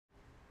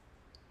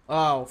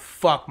Oh,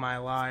 fuck my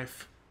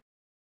life.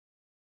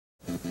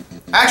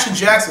 Action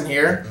Jackson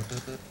here.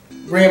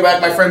 Bringing back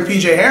my friend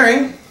PJ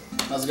Herring.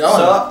 How's it going?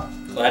 What's up?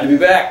 Glad to be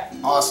back.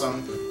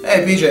 Awesome.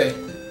 Hey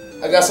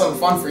PJ, I got something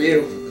fun for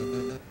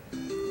you.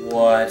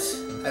 What?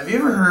 Have you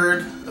ever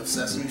heard of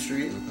Sesame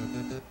Street?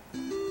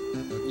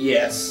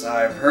 Yes,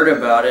 I've heard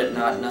about it,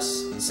 not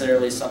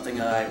necessarily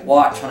something I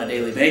watch on a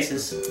daily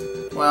basis.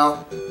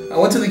 Well, I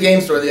went to the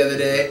game store the other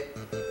day,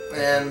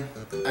 and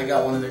I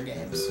got one of their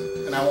games,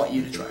 and I want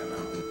you to try them out.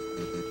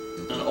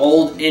 An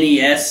old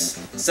NES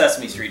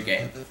Sesame Street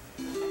game.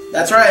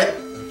 That's right.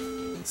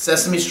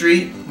 Sesame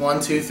Street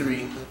 1, 2,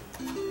 3.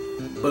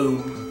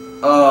 Boom.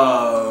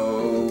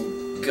 Oh,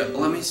 God,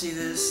 let me see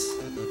this.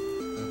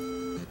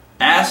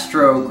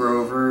 Astro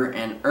Grover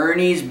and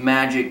Ernie's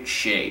Magic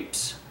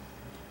Shapes.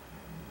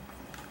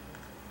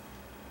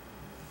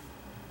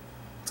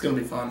 It's gonna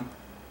be fun.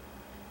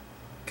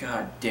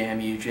 God damn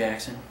you,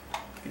 Jackson.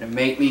 You're gonna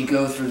make me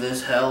go through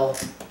this hell.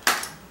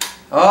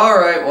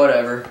 Alright,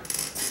 whatever.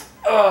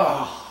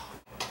 Oh.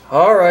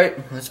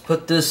 Alright, let's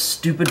put this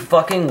stupid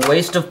fucking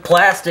waste of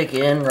plastic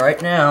in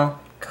right now.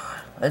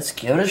 God, let's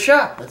give it a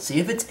shot. Let's see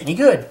if it's any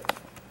good.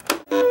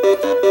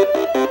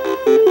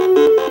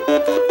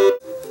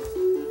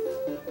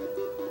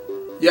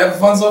 You having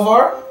fun so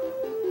far?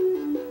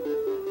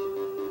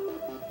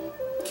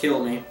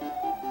 Kill me.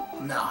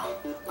 No.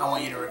 I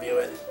want you to review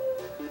it.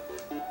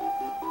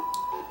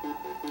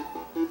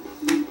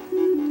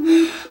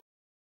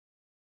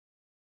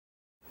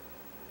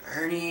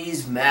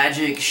 Ernie's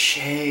Magic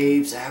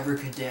Shapes,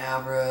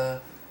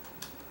 Abracadabra.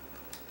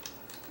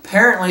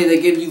 Apparently they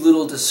give you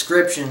little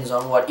descriptions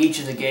on what each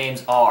of the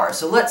games are.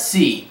 So let's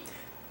see.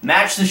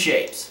 Match the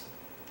shapes.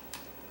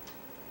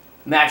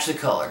 Match the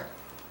color.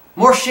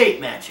 More shape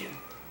matching.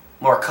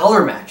 More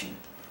color matching.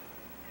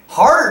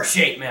 Harder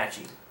shape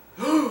matching.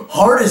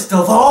 Hardest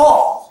of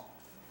all!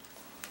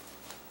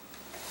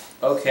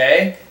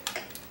 Okay.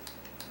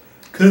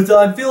 'Cause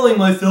I'm feeling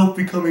myself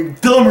becoming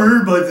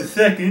dumber by the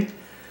second,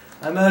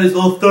 I might as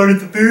well start at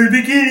the very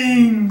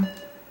beginning.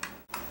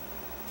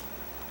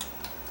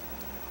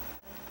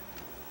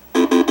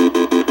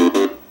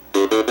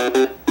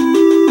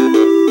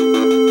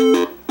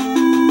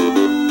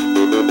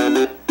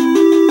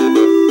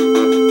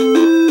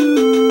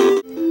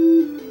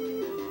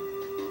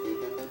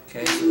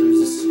 Okay, so there's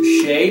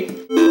this shape.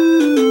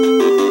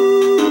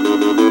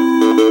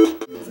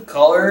 The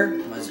color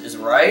is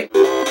right.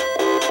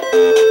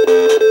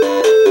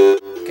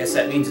 Guess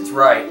that means it's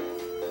right.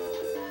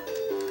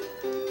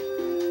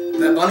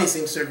 That bunny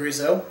seems to agree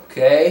so.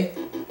 Okay.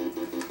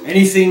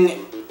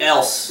 Anything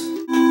else?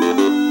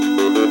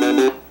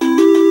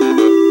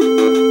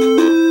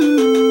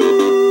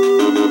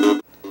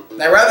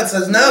 That rabbit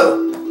says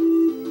no.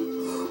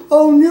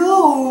 Oh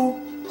no!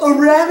 A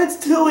rabbit's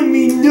telling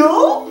me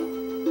no?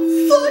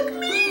 Fuck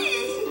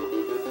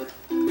me!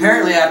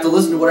 Apparently I have to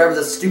listen to whatever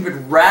the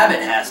stupid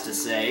rabbit has to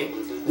say,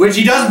 which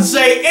he doesn't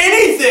say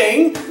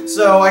anything,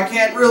 so I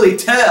can't really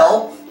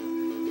tell.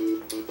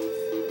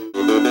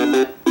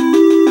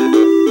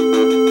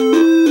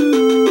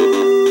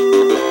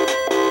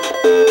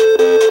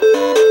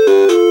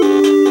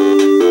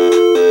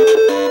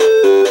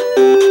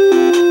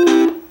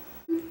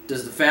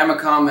 Does the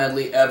Famicom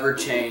medley ever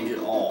change at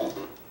all?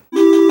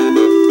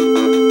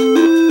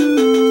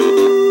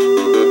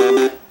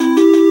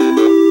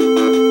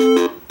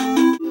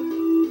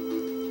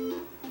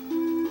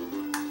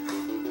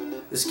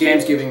 This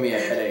game's giving me a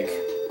headache.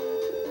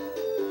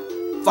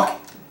 Fuck it.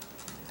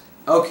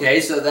 Okay,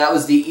 so that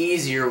was the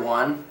easier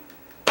one.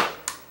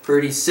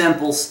 Pretty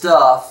simple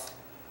stuff.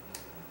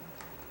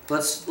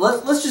 Let's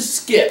just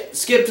skip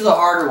to the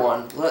harder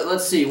one.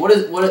 Let's see.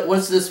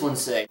 What's this one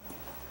say?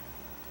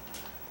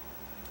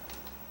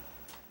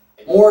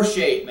 More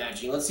shape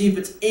matching. Let's see if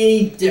it's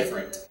any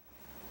different.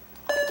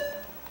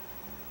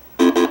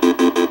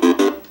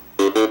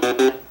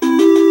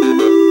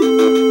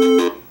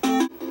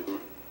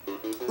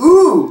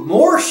 Ooh,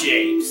 more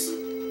shapes.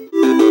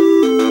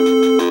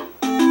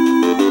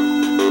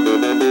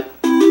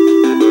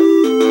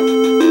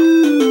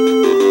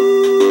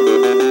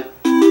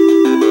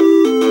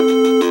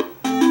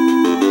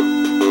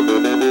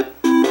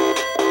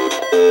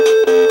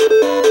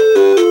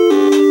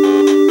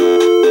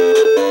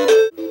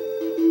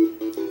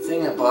 The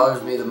thing that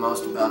bothers me the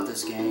most about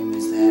this game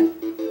is that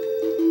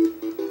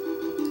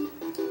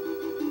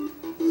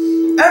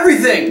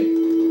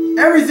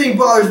everything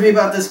bothers me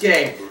about this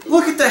game.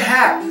 Look at the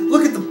hat.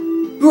 Look at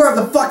whoever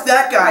the fuck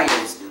that guy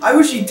is. I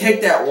wish he'd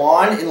take that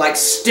wand and like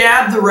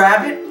stab the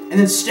rabbit and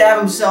then stab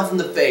himself in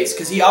the face,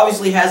 because he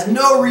obviously has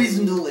no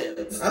reason to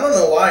live. I don't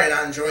know why you're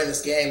not enjoying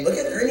this game. Look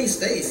at Ernie's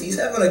face. He's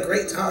having a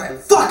great time.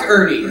 Fuck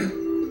Ernie!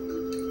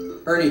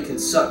 Ernie can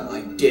suck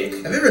my dick.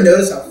 Have you ever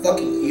noticed how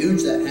fucking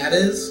huge that hat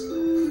is?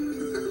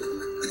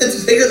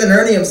 It's bigger than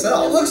Ernie It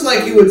himself. looks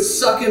like he would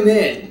suck him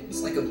in.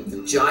 It's like a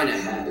vagina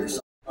hat or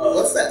something. Oh,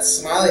 what's that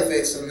smiley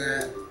face on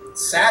that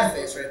sad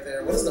face right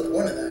there? What is the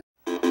point of that?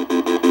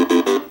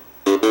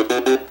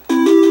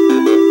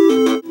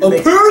 A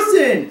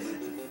person!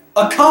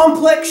 A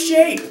complex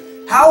shape!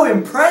 How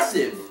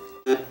impressive!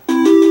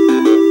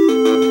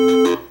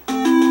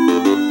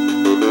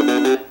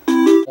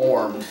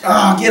 Formed.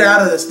 Oh, get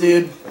out of this,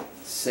 dude.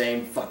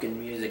 Same fucking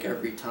music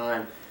every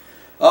time.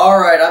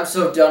 Alright, I'm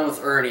so done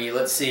with Ernie.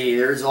 Let's see,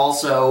 there's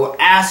also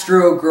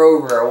Astro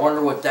Grover. I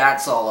wonder what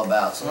that's all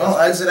about. So Well,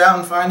 exit out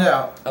and find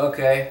out.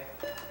 okay.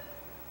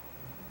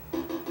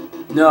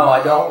 No,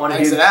 I don't want to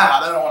do exit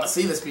out. I don't want to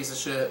see this piece of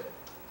shit.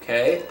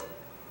 Okay.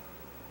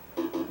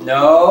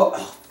 No.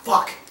 Oh,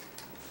 fuck.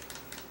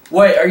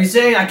 Wait, are you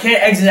saying I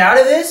can't exit out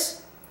of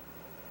this?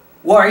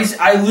 Well,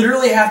 I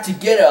literally have to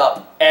get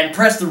up and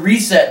press the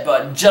reset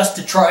button just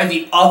to try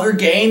the other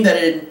game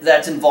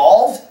that's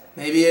involved?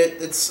 Maybe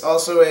it's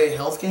also a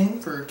health game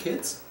for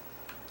kids,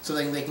 so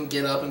they can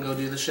get up and go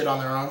do the shit on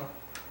their own.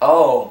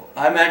 Oh,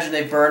 I imagine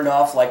they burned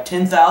off like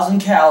 10,000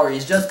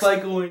 calories just by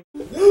going.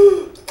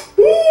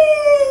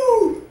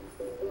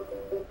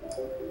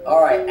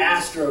 Alright,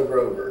 Astro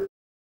Grover.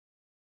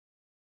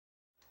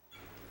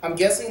 I'm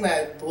guessing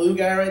that blue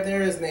guy right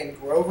there is named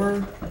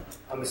Grover.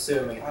 I'm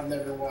assuming. I've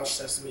never watched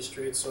Sesame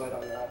Street, so I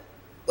don't know.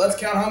 Let's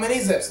count how many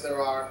zips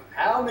there are.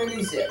 How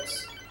many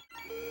zips?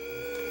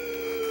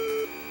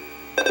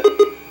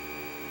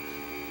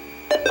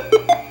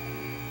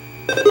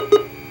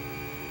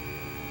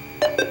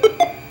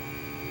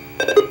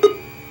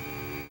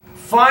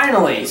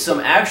 Finally, some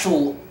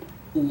actual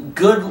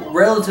good,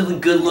 relatively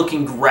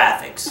good-looking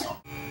graphics.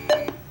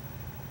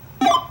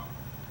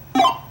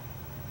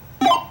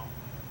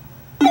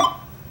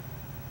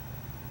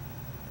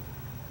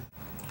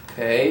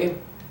 Okay.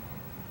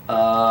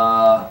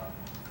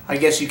 I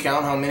guess you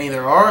count how many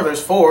there are.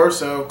 There's 4,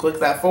 so click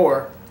that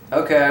 4.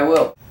 Okay, I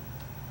will.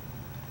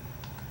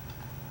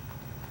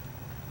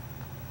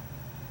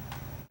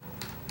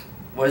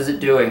 What is it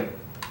doing?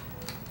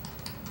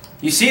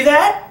 You see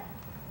that?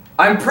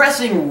 I'm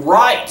pressing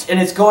right and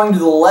it's going to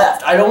the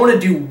left. I don't want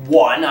to do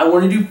 1, I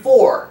want to do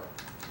 4.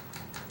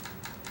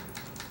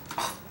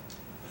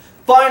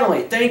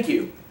 Finally, thank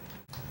you.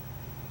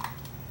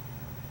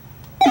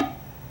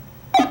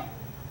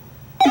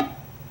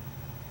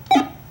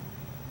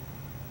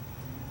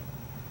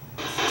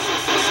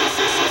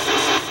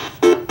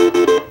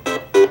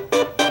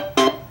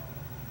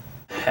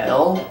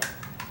 Hell?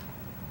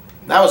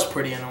 That was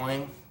pretty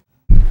annoying.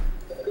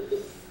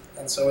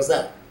 And so is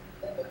that.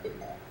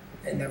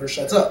 It never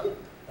shuts up.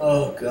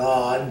 Oh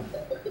God.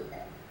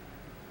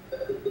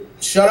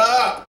 Shut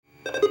up!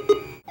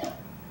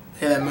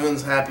 Hey, that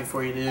moon's happy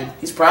for you, dude.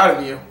 He's proud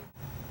of you.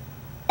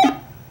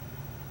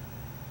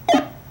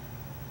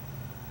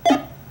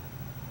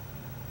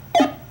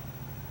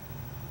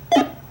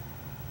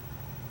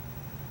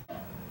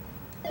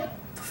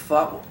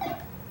 Fuck.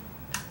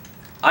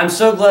 I'm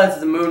so glad that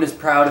the moon is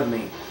proud of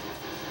me.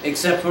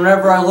 Except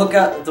whenever I look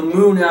at the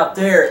moon out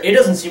there, it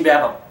doesn't seem to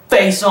have a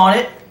face on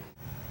it.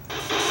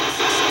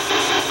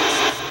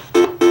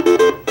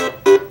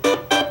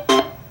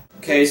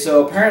 Okay,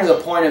 so apparently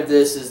the point of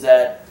this is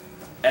that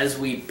as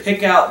we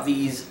pick out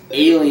these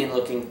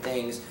alien-looking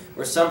things,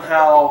 we're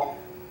somehow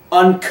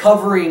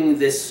uncovering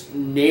this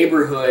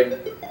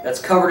neighborhood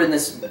that's covered in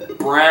this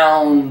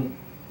brown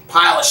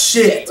Pile of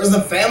shit. There's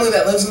a family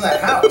that lives in that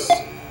house.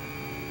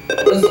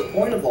 What is the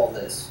point of all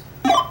this?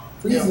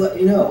 Please let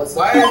me know.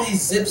 Why are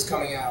these zips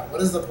coming out? What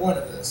is the point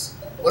of this?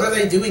 What are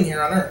they doing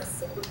here on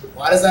Earth?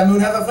 Why does that moon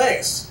have a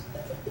face?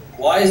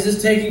 Why is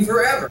this taking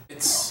forever?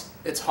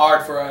 It's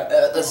hard for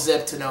a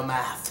zip to know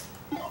math.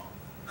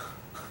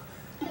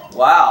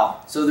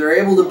 Wow, so they're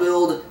able to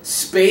build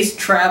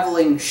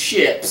space-traveling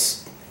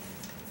ships,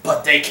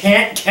 but they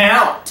can't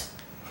count.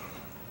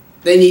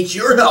 They need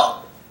your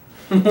help.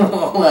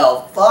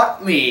 Well,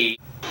 fuck me.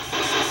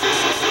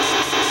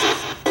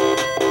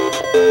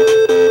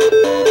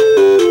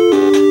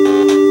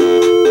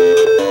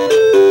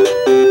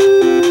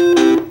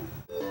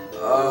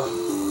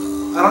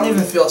 I don't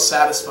even feel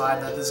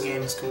satisfied that this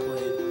game is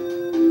complete.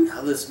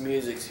 Now this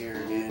music's here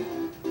again.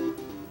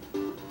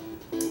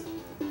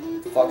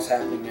 What the fuck's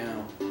happening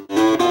now?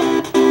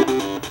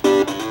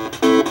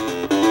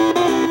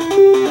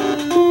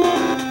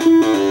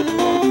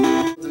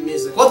 The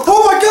music. What?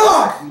 Oh my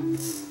god!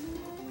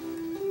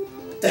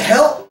 The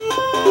hell?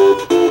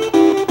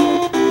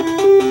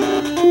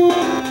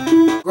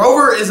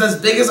 Grover is as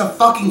big as a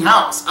fucking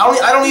house.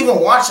 I don't even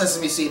watch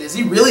Sesame Street. Is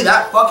he really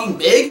that fucking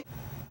big?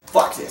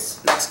 Fuck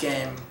this. Next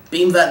game.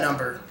 Beam that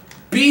number.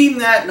 Beam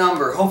that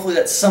number. Hopefully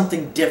that's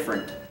something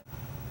different.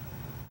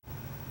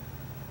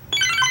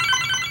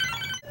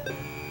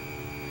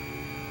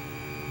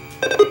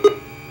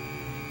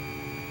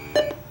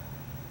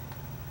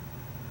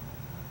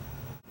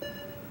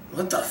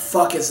 What the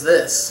fuck is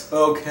this?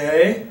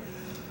 Okay.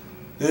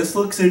 This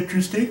looks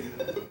interesting.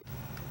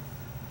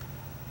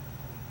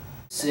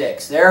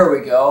 6. There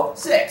we go.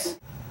 6.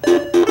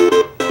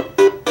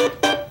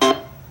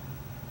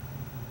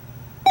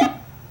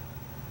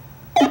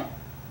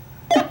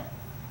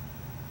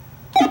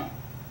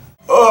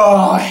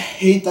 Oh, I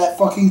hate that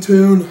fucking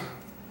tune.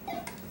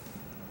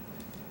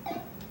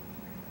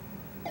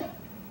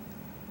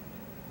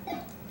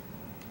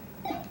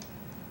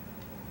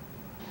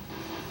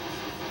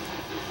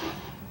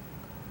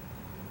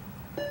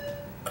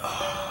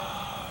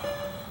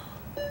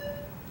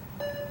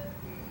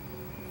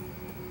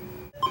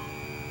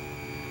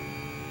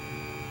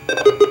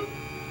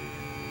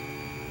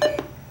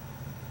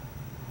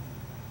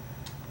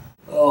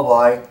 Oh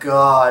my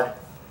god.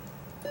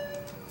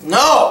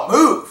 No,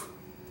 move!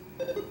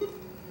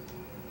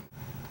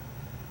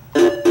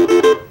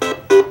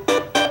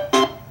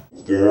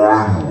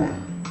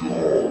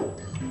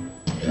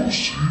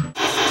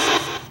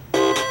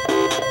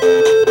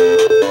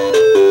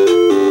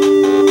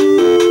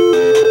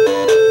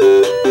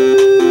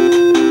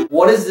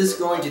 What is this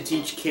going to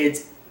teach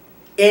kids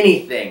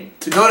anything?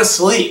 To go to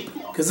sleep.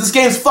 Because this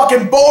game's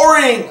fucking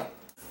boring!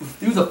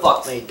 Who the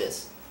fuck made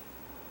this?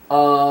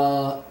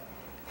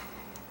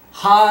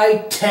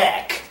 High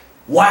tech.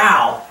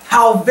 Wow,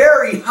 how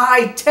very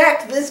high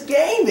tech this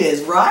game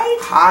is, right?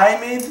 I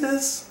made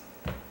this?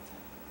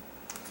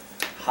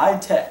 High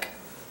tech.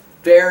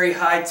 Very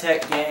high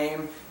tech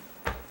game.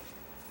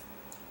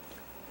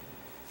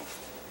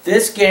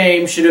 This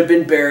game should have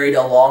been buried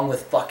along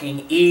with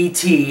fucking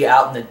E.T.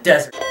 out in the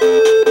desert.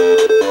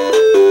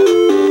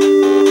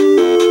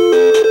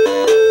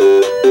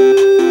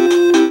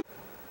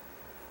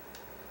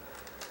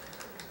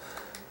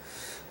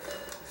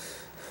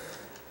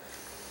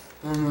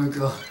 Oh my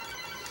god.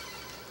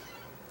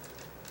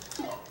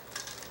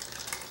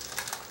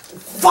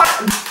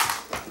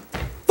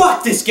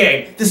 Fuck this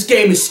game! This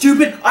game is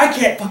stupid. I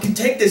can't fucking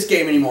take this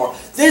game anymore.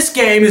 This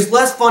game is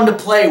less fun to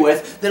play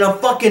with than a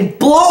fucking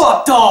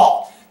blow-up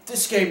doll!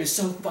 This game is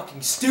so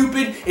fucking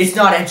stupid. It's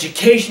not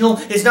educational.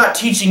 It's not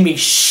teaching me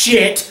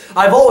shit.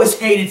 I've always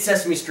hated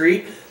Sesame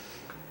Street.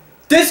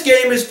 This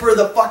game is for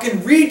the fucking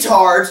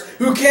retards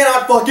who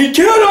cannot fucking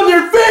count on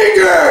their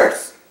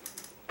fingers!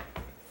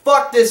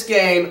 Fuck this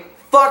game.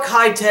 Fuck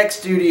high-tech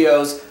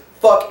studios.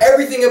 Fuck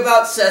everything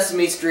about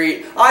Sesame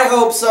Street. I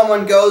hope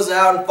someone goes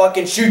out and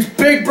fucking shoots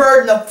Big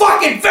Bird in the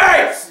fucking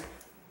face!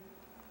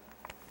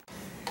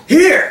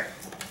 Here!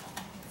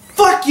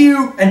 Fuck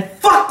you and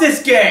fuck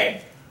this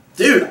game!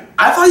 Dude,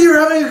 I thought you were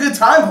having a good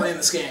time playing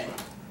this game.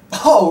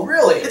 Oh,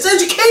 really? It's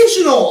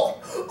educational!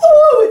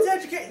 Oh, it's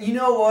educational. You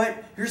know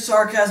what? Your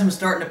sarcasm is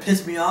starting to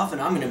piss me off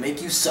and I'm gonna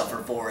make you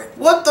suffer for it.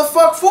 What the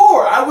fuck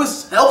for? I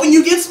was helping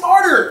you get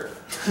smarter!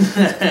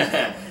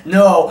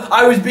 No,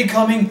 I was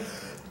becoming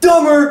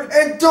dumber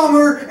and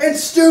dumber and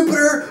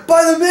stupider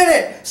by the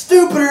minute.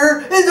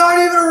 Stupider is not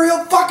even a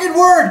real fucking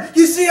word.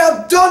 You see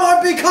how dumb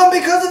I've become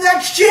because of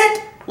that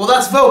shit? Well,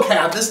 that's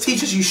vocab. This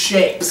teaches you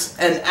shapes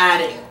and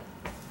adding.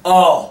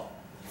 Oh,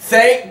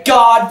 thank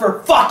God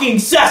for fucking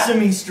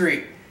Sesame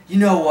Street. You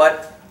know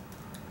what?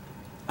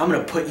 I'm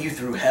gonna put you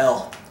through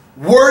hell.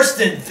 Worse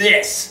than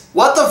this.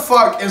 What the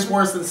fuck is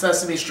worse than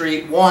Sesame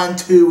Street 1,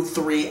 2,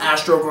 3,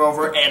 Astro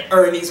Grover, and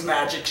Ernie's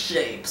Magic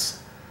Shapes?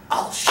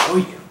 I'll show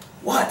you.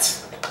 What?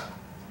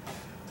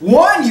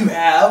 One, you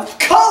have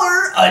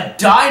Color a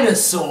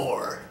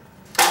Dinosaur.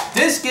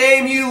 This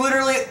game, you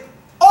literally,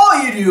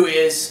 all you do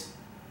is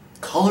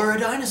color a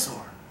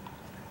dinosaur.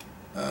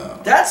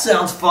 That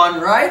sounds fun,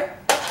 right?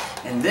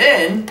 And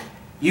then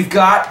you've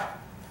got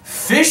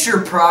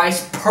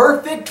Fisher-Price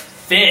Perfect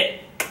Fit.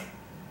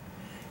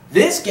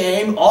 This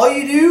game, all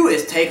you do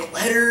is take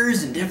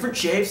letters in different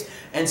shapes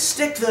and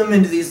stick them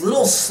into these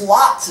little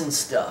slots and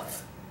stuff.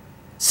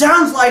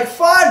 Sounds like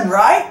fun,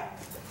 right?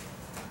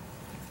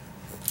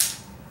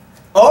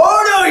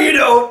 Oh, no, you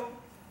don't.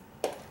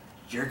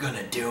 You're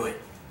gonna do it.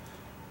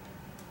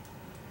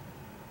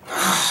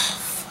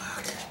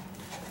 Fuck.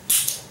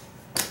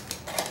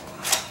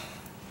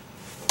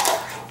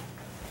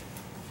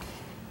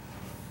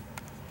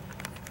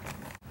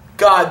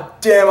 God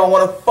damn, I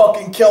want to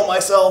fucking kill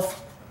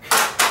myself.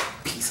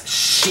 Piece of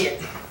shit.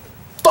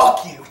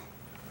 Fuck you.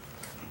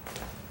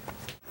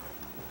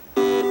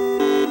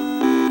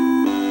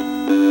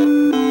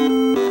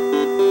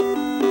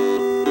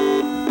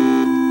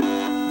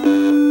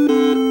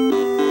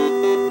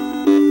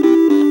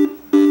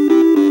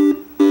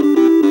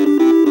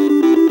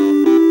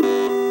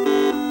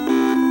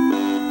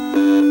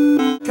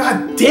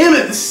 God damn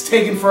it, this is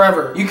taking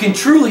forever. You can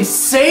truly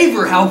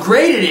savor how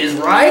great it is,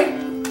 right?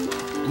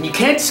 And you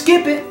can't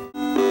skip it.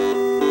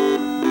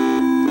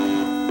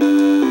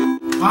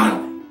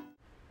 Finally.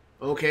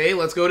 Okay,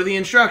 let's go to the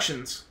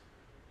instructions.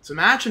 To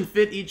match and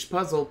fit each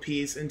puzzle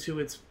piece into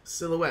its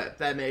silhouette.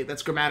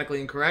 That's grammatically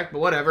incorrect, but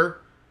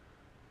whatever.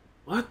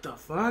 What the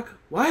fuck?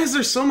 Why is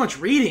there so much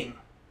reading?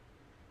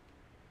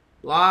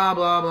 Blah,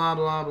 blah, blah,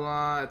 blah,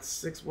 blah. It's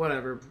 6,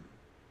 whatever.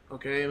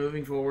 Okay,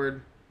 moving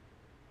forward.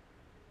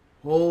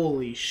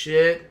 Holy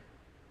shit.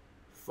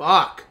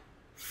 Fuck.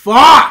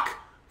 Fuck!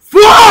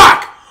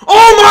 Fuck!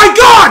 Oh my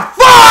god!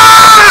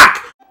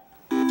 Fuck!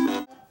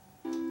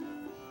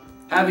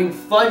 Having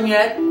fun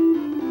yet?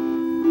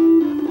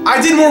 I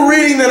did more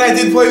reading than I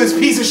did play this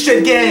piece of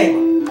shit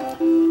game.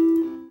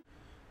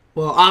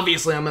 Well,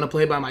 obviously I'm gonna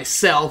play by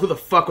myself. Who the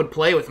fuck would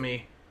play with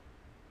me?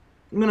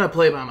 I'm gonna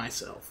play by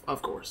myself,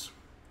 of course.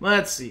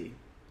 Let's see.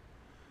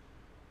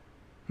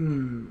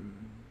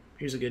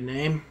 Here's a good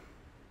name.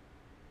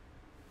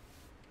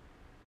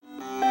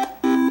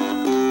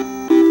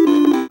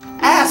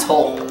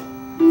 Asshole.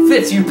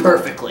 Fits you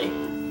perfectly.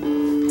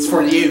 It's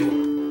for you.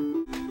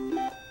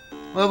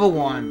 Level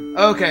 1.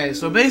 Okay,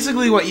 so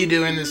basically what you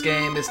do in this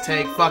game is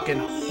take fucking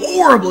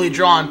horribly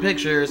drawn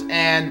pictures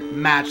and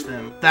match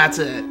them. That's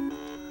it.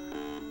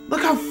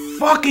 Look how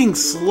fucking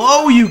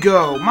slow you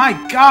go. My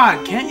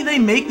god, can't they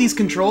make these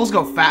controls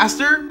go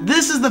faster?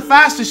 This is the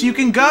fastest you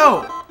can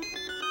go.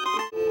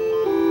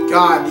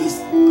 God,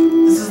 this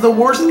is the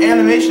worst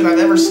animation I've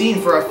ever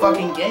seen for a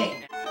fucking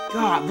game.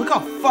 God, look how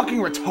fucking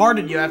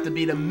retarded you have to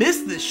be to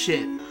miss this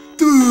shit.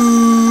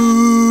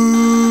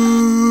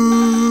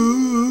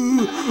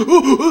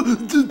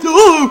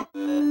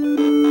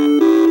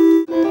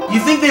 You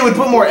think they would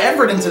put more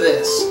effort into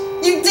this?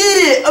 You did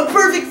it! A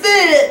perfect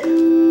fit!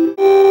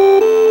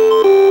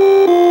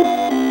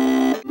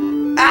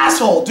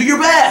 Asshole, do your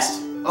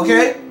best!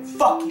 Okay?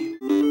 Fuck you.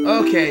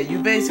 Okay,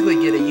 you basically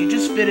get it. You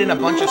just fit in a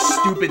bunch of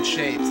stupid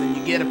shapes, and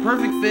you get a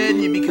perfect fit,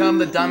 and you become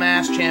the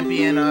dumbass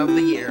champion of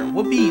the year.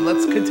 Whoopee,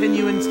 let's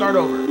continue and start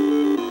over.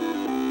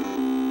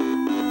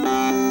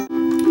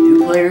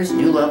 New players,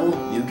 new level,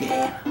 new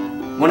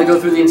game. Want to go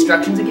through the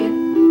instructions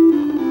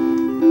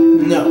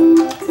again? No.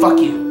 Fuck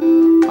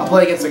you. I'll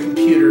play against a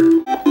computer.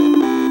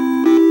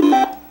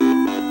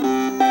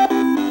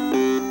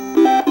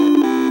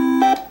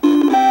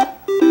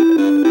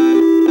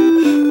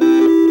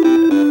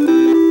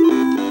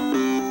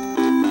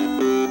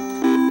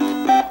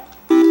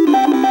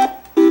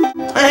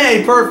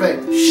 Hey,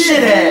 perfect!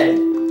 Shithead!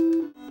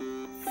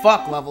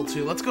 Fuck level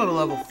 2, let's go to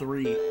level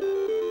 3.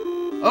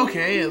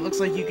 Okay, it looks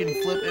like you can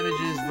flip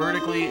images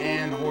vertically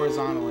and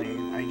horizontally.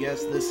 I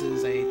guess this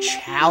is a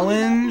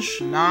challenge?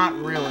 Not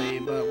really,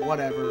 but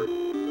whatever.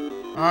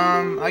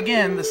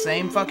 Again, the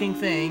same fucking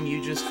thing,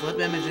 you just flip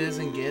images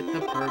and get the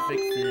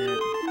perfect fit.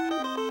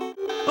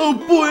 Oh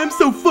boy, I'm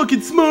so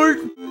fucking smart!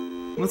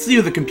 Let's see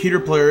who the computer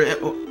player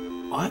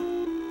what?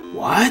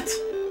 What?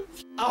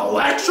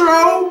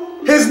 Electro?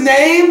 His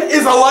name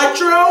is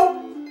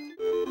Electro?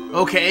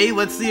 Okay,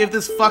 let's see if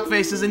this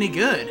fuckface is any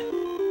good.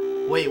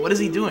 Wait, what is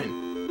he doing?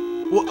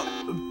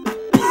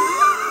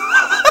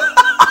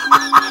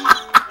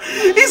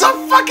 He's a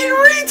fucking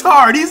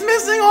retard! He's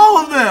missing all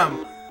of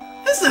them!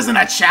 This isn't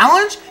a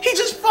challenge! He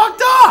just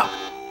fucked up!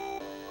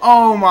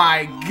 Oh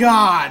my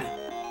god!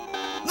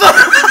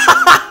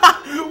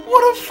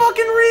 What a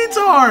fucking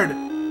retard!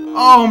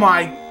 Oh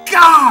my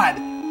god!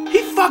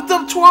 He fucked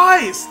up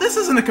twice! This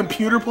isn't a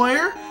computer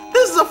player!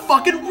 This is a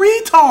fucking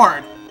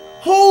retard!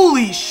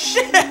 Holy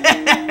shit!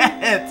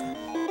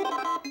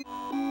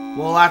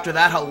 Well, after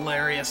that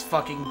hilarious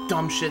fucking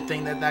dumb shit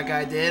thing that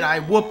guy did, I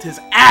whooped his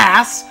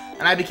ass,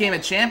 and I became a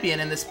champion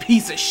in this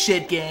piece of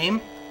shit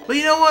game. But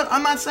you know what?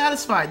 I'm not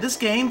satisfied. This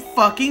game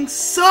fucking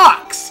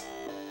sucks!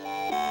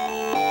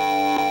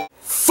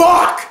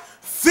 Fuck!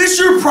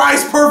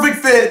 Fisher-Price Perfect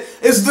Fit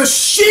is the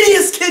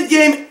shittiest kid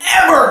game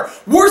ever!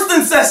 Worse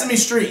than Sesame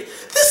Street!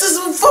 This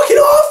is fucking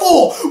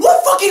awful!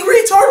 What fucking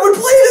retard would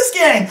play this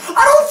game?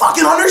 I don't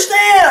fucking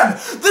understand!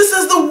 This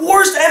is the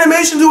worst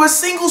animation to a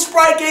single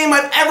sprite game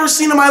I've ever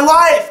seen in my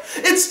life!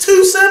 It's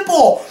too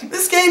simple!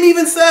 This game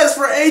even says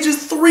for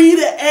ages 3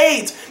 to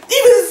 8.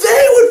 Even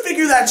they would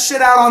figure that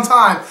shit out on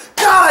time!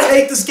 God, I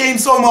hate this game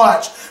so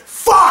much!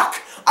 Fuck!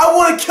 I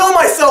want to kill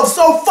myself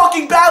so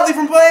fucking badly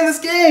from playing this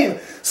game!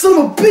 Son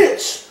of a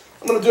bitch!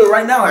 I'm gonna do it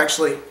right now,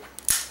 actually.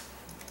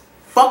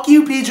 Fuck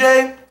you,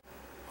 PJ.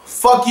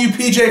 Fuck you,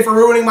 PJ, for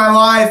ruining my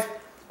life.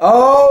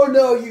 Oh,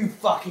 no, you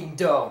fucking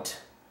don't.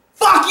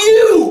 Fuck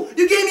you!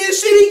 You gave me a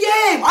shitty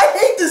game! I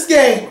hate this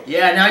game!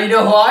 Yeah, now you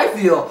know how I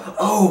feel.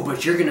 Oh,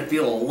 but you're gonna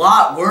feel a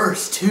lot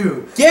worse,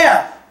 too.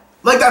 Yeah,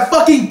 like that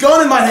fucking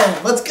gun in my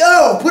hand. Let's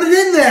go! Put it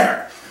in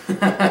there!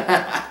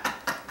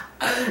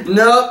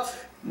 Nope.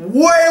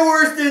 Way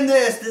worse than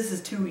this. This is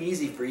too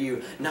easy for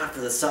you, not for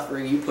the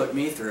suffering you put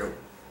me through.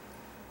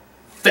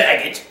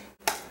 Faggot!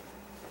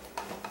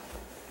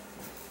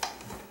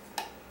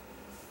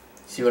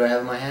 See what I have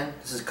in my hand?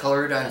 This is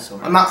Color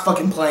Dinosaur. I'm not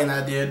fucking playing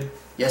that, dude.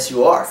 Yes,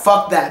 you are.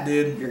 Fuck that,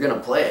 dude. You're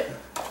gonna play it.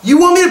 You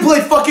want me to play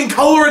fucking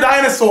Color a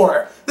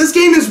Dinosaur? This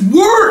game is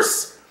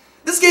worse!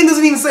 This game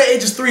doesn't even say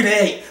ages 3 to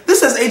 8. This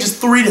says ages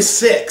 3 to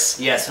 6.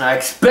 Yes, and I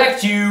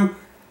expect you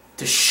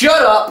to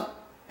shut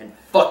up and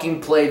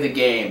fucking play the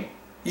game.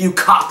 You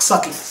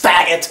cocksucking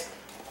faggot!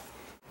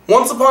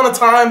 Once upon a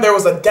time, there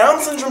was a Down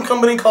syndrome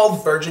company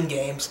called Virgin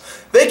Games.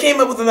 They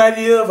came up with an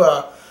idea of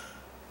a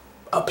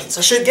piece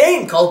of shit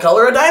game called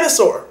Color a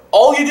Dinosaur.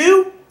 All you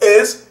do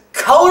is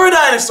color a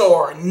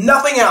dinosaur,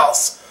 nothing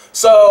else.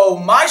 So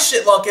my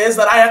shit luck is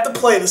that I have to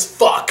play this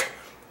fuck.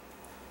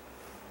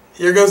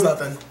 Here goes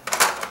nothing.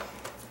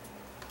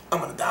 I'm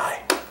gonna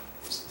die.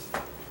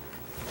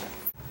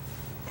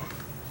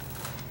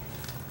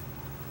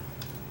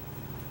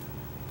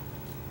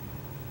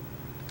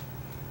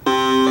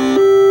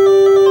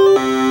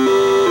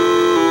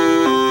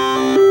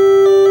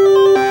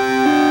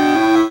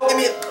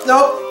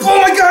 Nope. Blow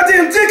my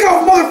goddamn dick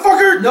off,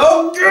 motherfucker!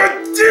 Nope.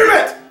 God damn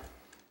it!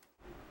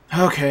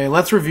 Okay,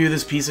 let's review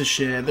this piece of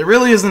shit. There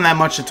really isn't that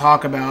much to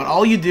talk about.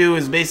 All you do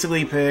is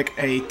basically pick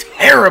a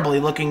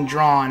terribly looking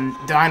drawn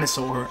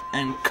dinosaur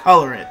and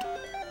color it.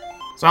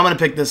 So I'm gonna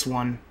pick this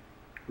one.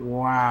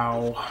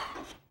 Wow.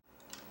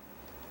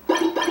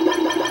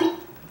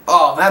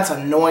 Oh, that's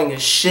annoying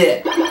as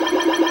shit.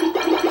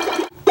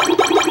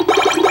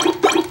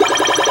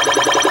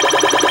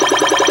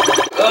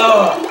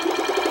 Ugh.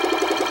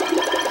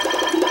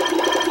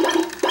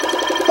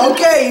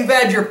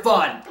 had your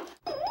fun.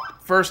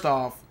 First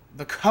off,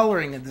 the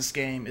coloring in this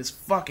game is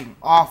fucking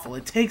awful.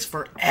 It takes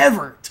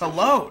forever to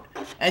load.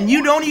 And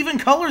you don't even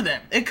color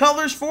them. It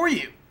colors for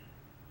you.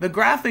 The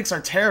graphics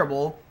are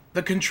terrible.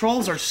 The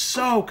controls are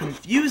so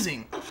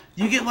confusing.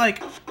 You get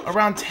like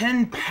around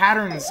 10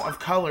 patterns of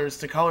colors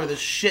to color this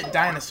shit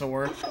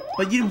dinosaur,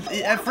 but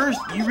at first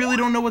you really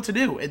don't know what to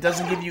do. It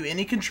doesn't give you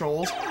any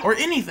controls or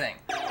anything.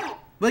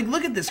 Like,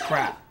 look at this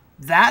crap.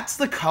 That's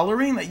the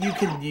coloring that you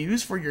can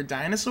use for your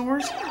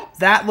dinosaurs?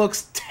 That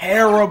looks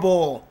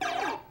terrible.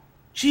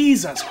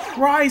 Jesus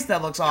Christ,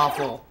 that looks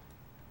awful.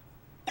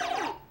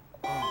 Oh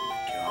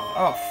my god.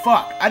 Oh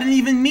fuck, I didn't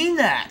even mean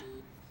that.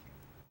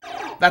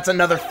 That's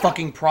another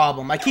fucking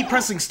problem. I keep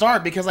pressing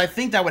start because I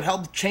think that would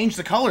help change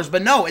the colors,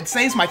 but no, it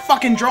saves my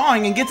fucking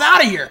drawing and gets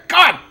out of here.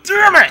 God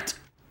damn it!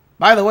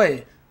 By the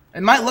way,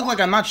 it might look like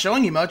I'm not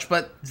showing you much,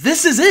 but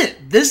this is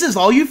it. This is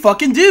all you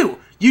fucking do.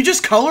 You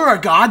just color a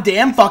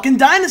goddamn fucking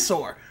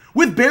dinosaur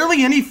with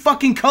barely any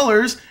fucking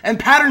colors and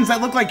patterns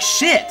that look like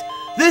shit.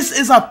 This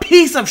is a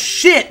piece of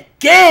shit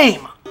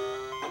game.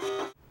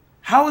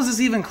 How is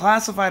this even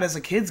classified as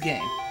a kid's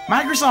game?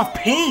 Microsoft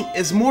Paint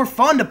is more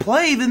fun to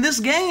play than this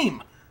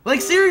game.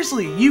 Like,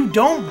 seriously, you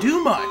don't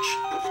do much.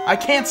 I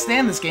can't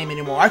stand this game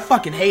anymore. I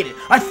fucking hate it.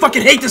 I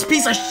fucking hate this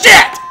piece of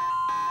shit!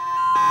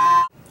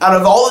 Out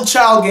of all the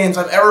child games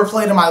I've ever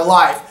played in my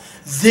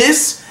life,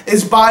 this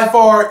is by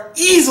far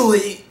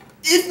easily,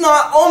 if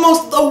not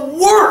almost the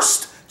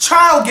worst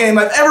child game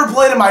I've ever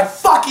played in my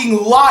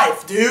fucking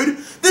life, dude.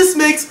 This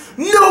makes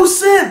no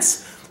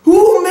sense.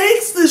 Who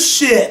makes this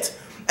shit?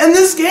 And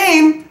this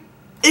game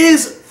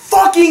is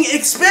fucking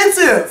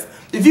expensive.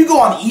 If you go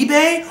on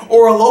eBay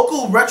or a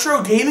local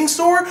retro gaming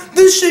store,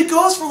 this shit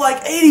goes for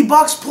like 80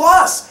 bucks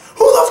plus.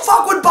 Who the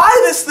fuck would buy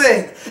this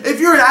thing?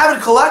 If you're an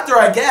avid collector,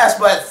 I guess,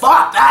 but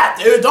fuck that,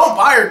 dude. Don't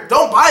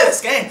buy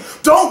this game.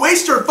 Don't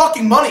waste your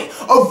fucking money.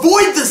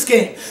 Avoid this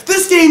game.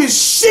 This game is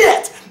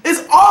shit.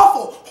 It's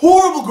awful.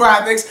 Horrible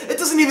graphics. It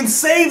doesn't even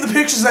save the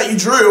pictures that you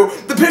drew.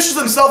 The pictures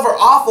themselves are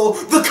awful.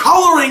 The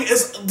coloring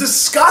is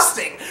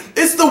disgusting.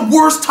 It's the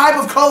worst type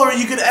of coloring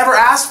you could ever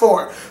ask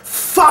for.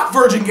 Fuck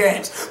Virgin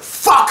Games.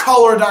 Fuck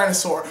Color a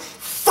Dinosaur.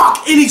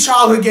 Fuck any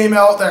childhood game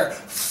out there.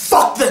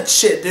 Fuck that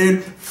shit,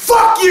 dude.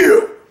 Fuck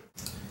you!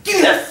 Give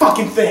me that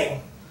fucking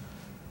thing!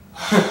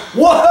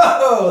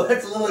 Whoa,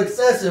 that's a little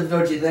excessive,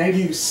 don't you think?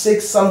 You sick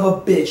son of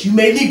a bitch. You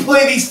made me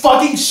play these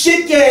fucking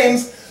shit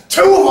games,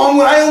 2 of them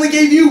when I only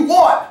gave you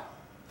 1.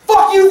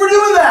 Fuck you for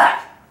doing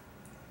that!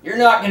 You're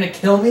not gonna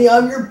kill me,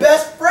 I'm your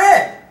best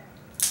friend!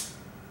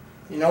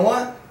 You know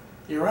what?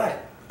 You're right.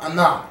 I'm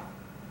not.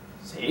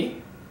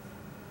 See?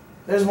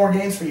 There's more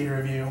games for you to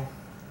review.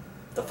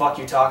 The fuck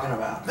you talking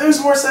about?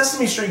 There's more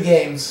Sesame Street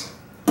games.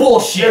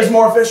 Bullshit! There's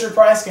more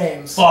Fisher-Price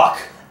games. Fuck!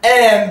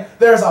 And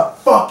there's a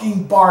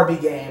fucking Barbie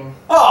game.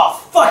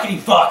 Oh, fuckity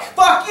fuck!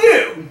 Fuck you!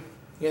 You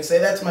gonna say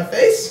that to my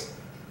face?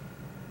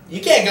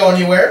 You can't go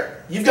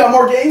anywhere. You've got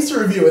more games to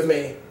review with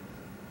me.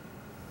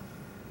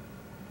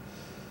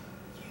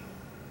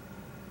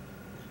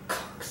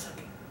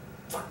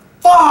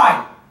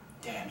 Fine!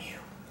 Damn you.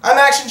 I'm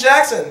Action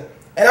Jackson,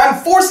 and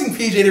I'm forcing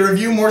PJ to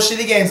review more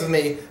shitty games with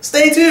me.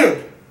 Stay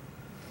tuned!